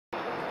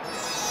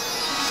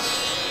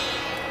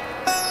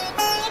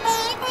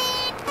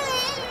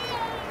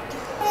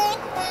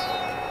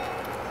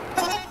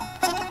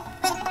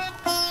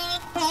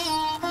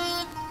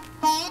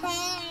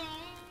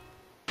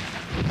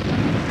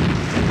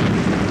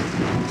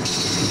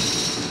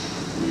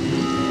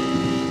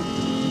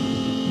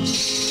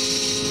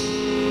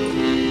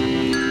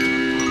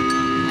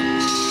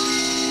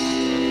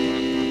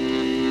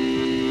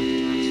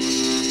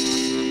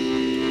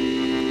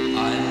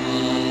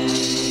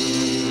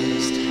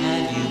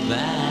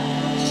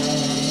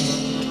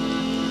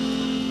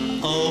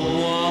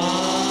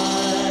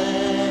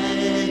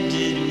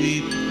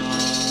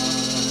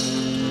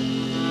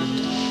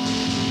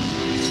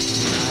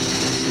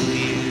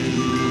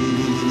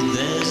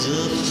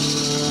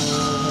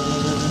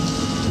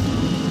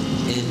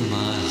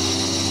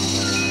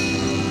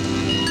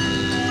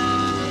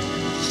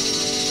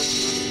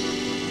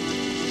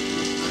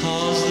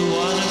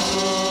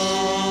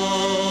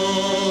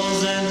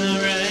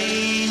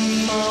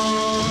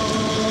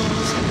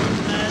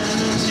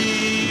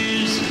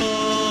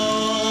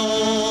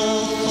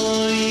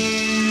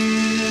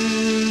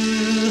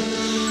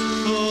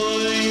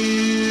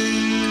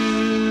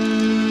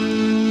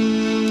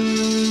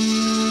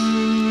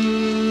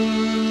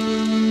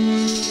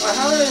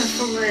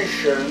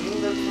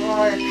That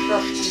my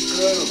trusty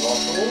glow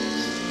bottles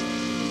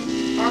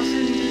has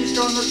indeed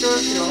done the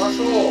dirty on us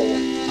all.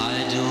 I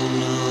don't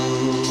know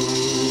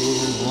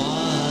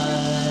why,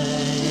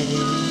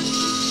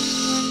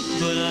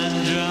 but I'm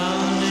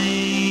drowning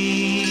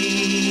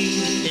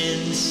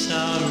in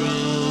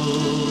sorrow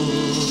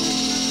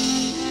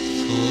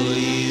for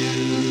you.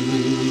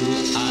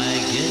 I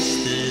guess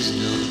there's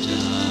no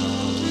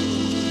doubt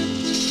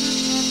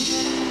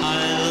I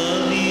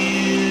love you.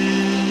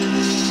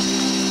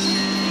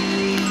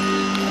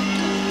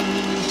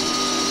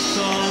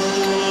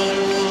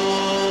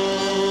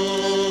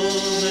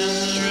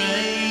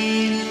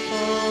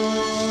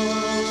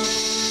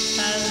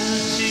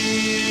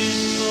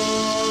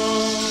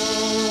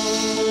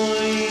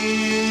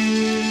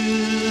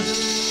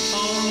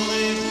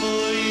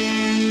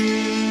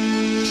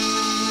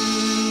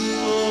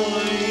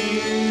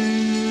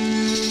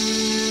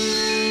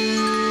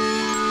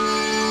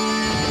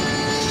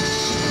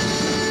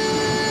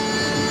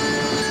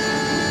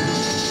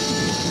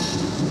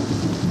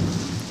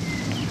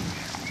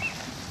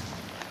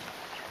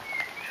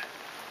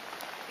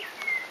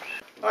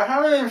 I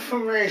have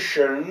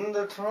information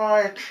that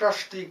my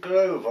trusty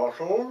glow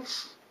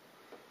bottles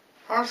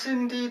has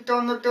indeed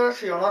done the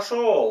dirty on us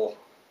all.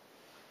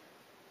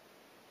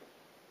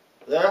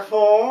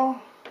 Therefore,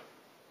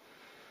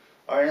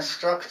 I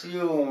instruct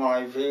you,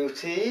 my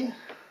beauty,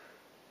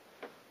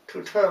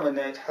 to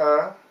terminate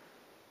her.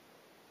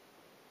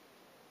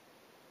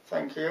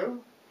 Thank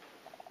you.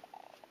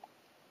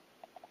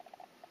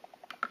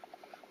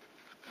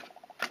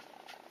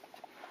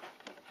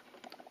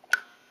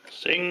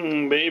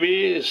 Sing,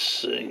 baby,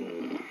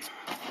 sing.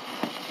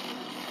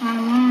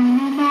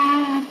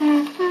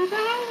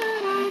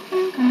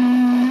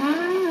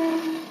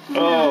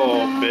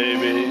 Oh,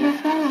 baby.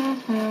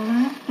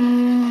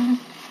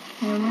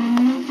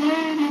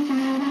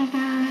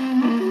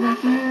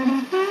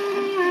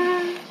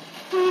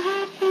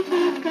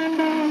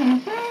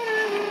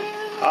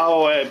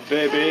 Oh,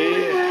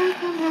 baby.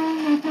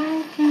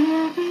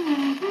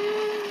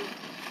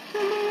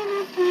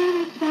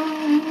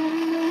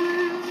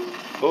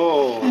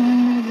 Oh,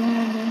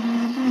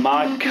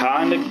 my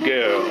kind of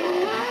girl.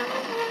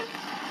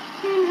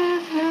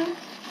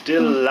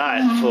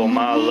 Delightful,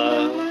 my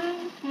love.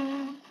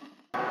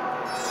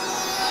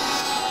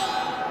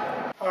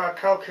 Our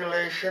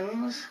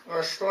calculations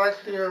were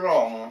slightly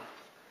wrong.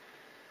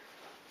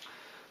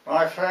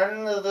 My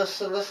friend the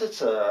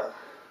solicitor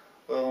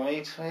will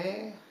meet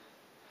me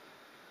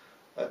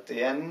at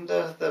the end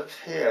of the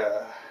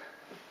pier.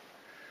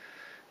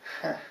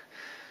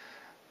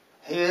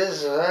 He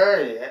is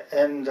very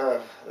end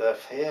of the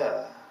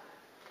pier.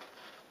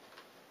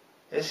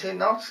 Is he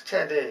not,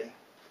 Teddy?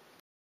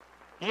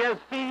 He has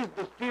seized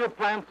the steel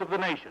plants of the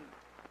nation,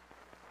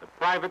 the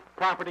private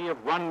property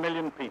of 1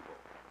 million people,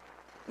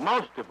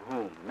 most of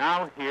whom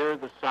now hear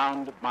the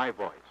sound of my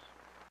voice.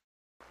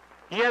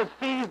 He has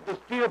seized the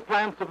steel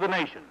plants of the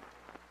nation,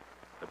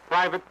 the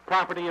private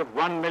property of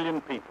 1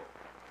 million people,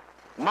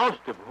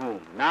 most of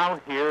whom now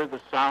hear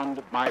the sound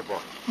of my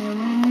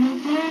voice.